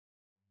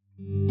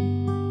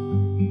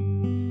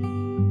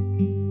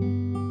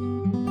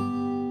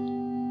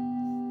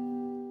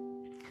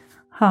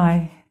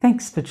Hi,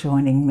 thanks for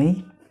joining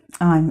me.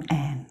 I'm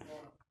Anne.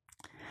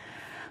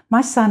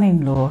 My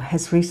son-in-law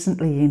has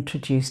recently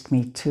introduced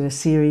me to a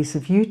series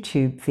of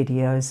YouTube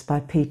videos by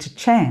Peter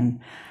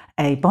Chan,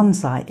 a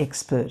bonsai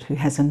expert who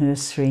has a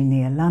nursery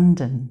near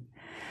London.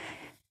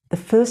 The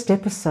first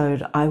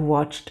episode I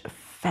watched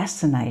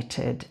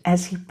fascinated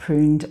as he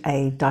pruned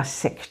a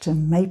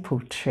dissectum maple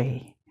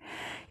tree.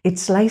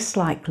 Its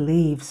lace-like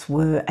leaves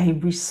were a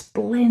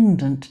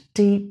resplendent,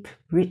 deep,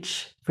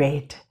 rich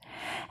red,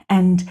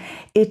 and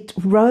it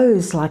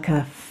rose like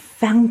a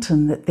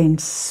fountain that then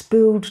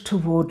spilled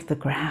toward the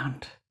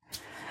ground.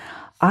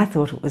 I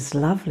thought it was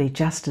lovely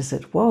just as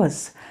it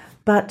was,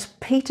 but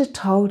Peter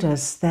told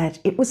us that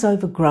it was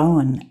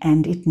overgrown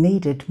and it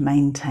needed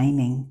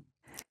maintaining.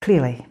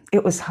 Clearly,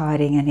 it was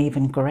hiding an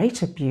even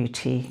greater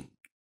beauty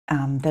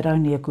that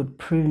only a good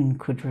prune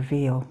could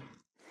reveal.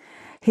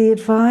 He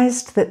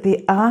advised that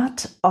the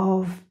art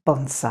of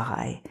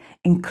bonsai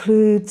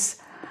includes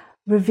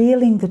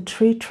revealing the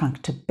tree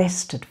trunk to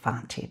best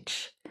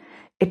advantage.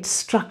 Its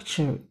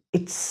structure,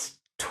 its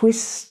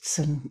twists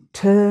and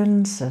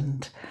turns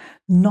and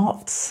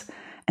knots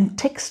and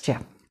texture,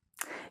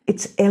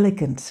 its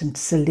elegance and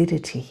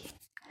solidity.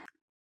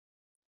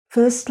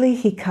 Firstly,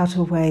 he cut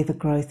away the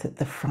growth at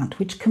the front,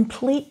 which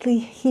completely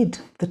hid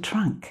the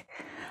trunk.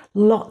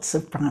 Lots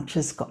of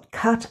branches got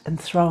cut and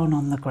thrown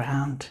on the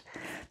ground.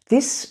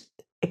 This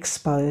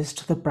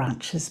exposed the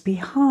branches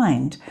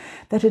behind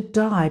that had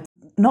died,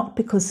 not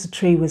because the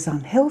tree was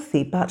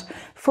unhealthy, but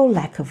for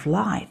lack of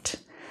light.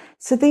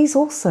 So these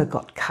also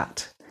got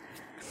cut.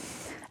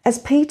 As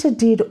Peter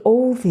did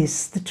all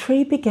this, the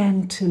tree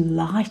began to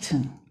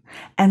lighten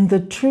and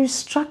the true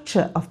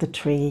structure of the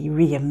tree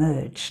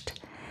re-emerged.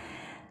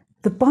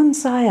 The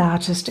bonsai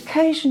artist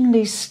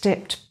occasionally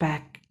stepped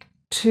back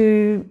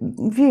to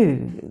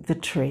view the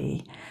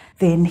tree.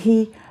 Then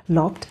he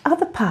lopped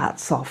other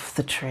parts off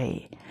the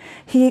tree.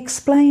 He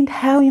explained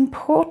how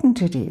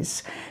important it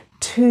is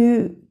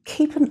to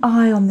keep an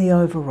eye on the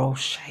overall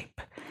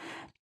shape,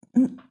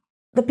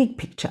 the big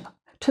picture,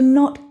 to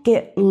not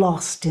get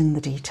lost in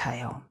the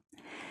detail.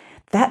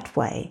 That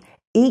way,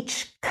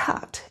 each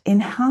cut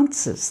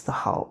enhances the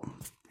whole.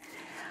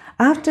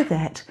 After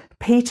that,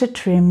 Peter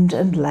trimmed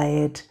and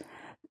layered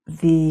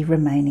the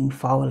remaining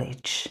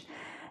foliage.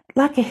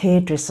 Like a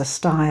hairdresser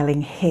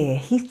styling hair,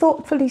 he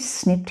thoughtfully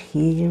snipped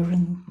here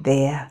and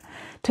there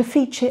to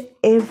feature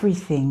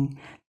everything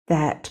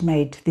that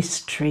made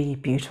this tree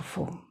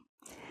beautiful.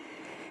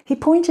 He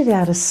pointed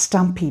out a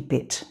stumpy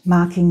bit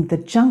marking the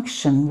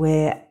junction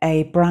where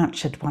a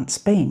branch had once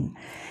been.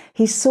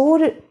 He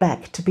sawed it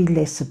back to be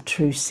less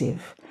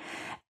obtrusive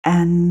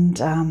and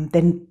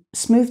then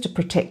smoothed a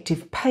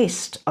protective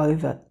paste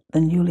over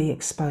the newly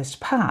exposed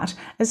part,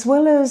 as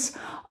well as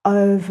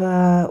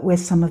over where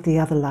some of the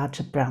other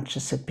larger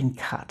branches had been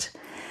cut.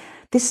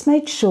 This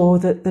made sure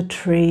that the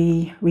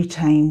tree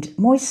retained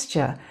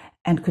moisture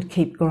and could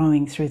keep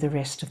growing through the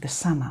rest of the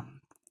summer.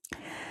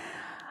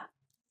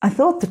 I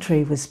thought the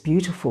tree was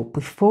beautiful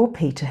before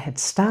Peter had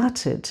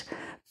started,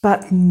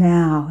 but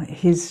now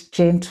his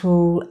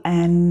gentle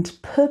and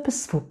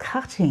purposeful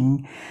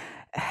cutting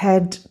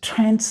had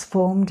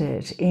transformed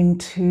it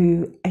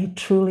into a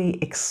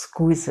truly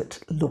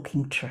exquisite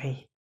looking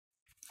tree.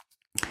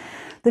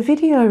 The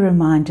video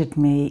reminded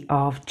me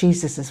of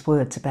Jesus'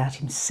 words about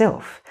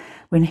himself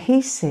when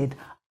he said,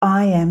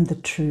 "I am the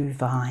true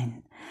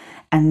vine,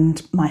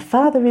 and my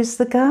Father is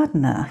the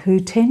gardener who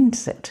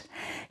tends it.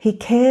 He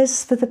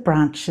cares for the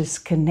branches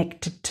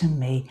connected to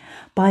me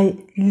by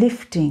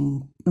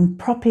lifting and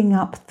propping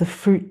up the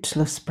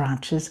fruitless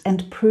branches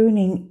and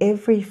pruning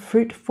every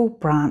fruitful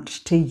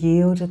branch to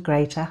yield a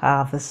greater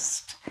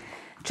harvest."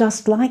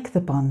 Just like the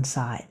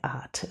bonsai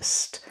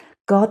artist,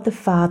 God the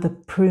Father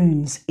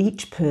prunes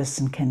each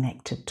person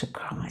connected to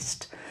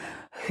Christ,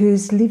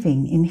 who's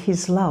living in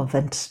his love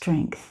and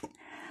strength.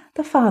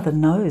 The Father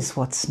knows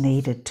what's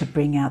needed to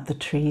bring out the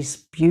tree's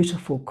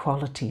beautiful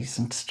qualities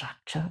and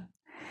structure.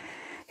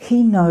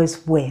 He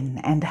knows when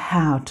and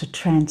how to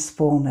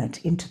transform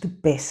it into the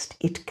best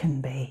it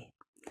can be.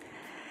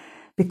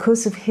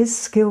 Because of his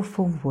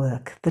skillful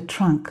work, the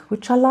trunk,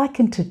 which I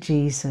liken to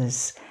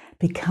Jesus,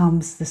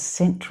 becomes the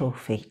central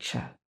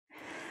feature.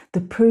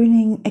 The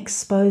pruning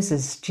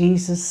exposes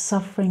Jesus'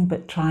 suffering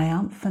but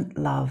triumphant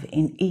love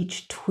in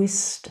each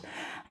twist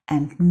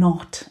and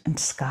knot and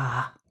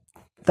scar.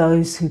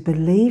 Those who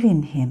believe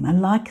in him are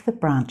like the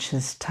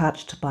branches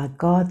touched by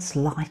God's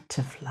light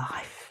of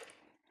life.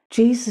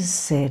 Jesus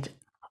said,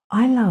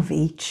 "I love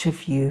each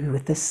of you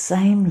with the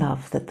same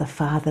love that the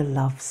Father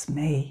loves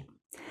me.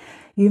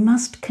 You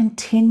must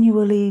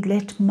continually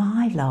let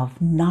my love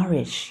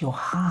nourish your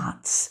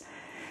hearts.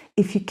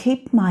 If you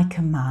keep my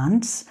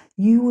commands,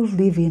 you will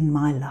live in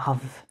my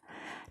love,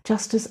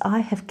 just as I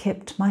have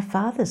kept my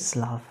Father's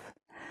love.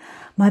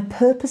 My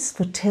purpose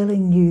for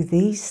telling you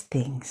these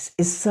things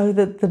is so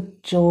that the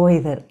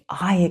joy that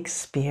I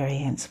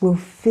experience will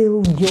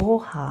fill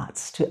your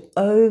hearts to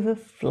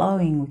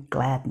overflowing with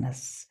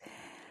gladness."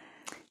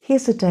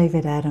 Here's a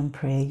David Adam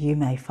prayer you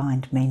may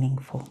find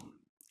meaningful.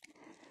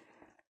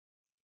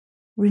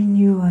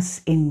 Renew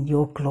us in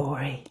your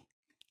glory.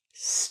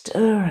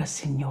 Stir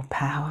us in your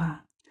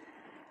power.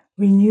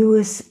 Renew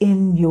us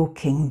in your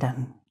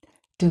kingdom.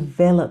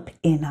 Develop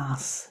in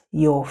us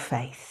your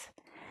faith.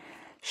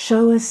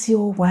 Show us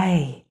your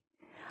way.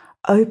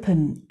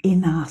 Open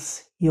in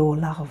us your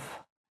love.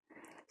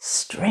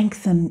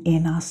 Strengthen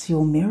in us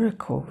your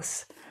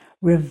miracles.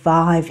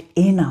 Revive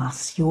in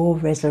us your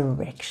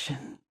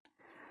resurrection.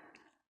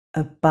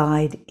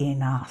 Abide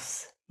in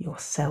us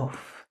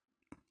yourself.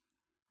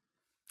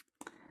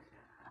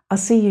 I'll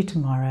see you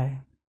tomorrow.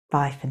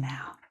 Bye for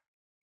now.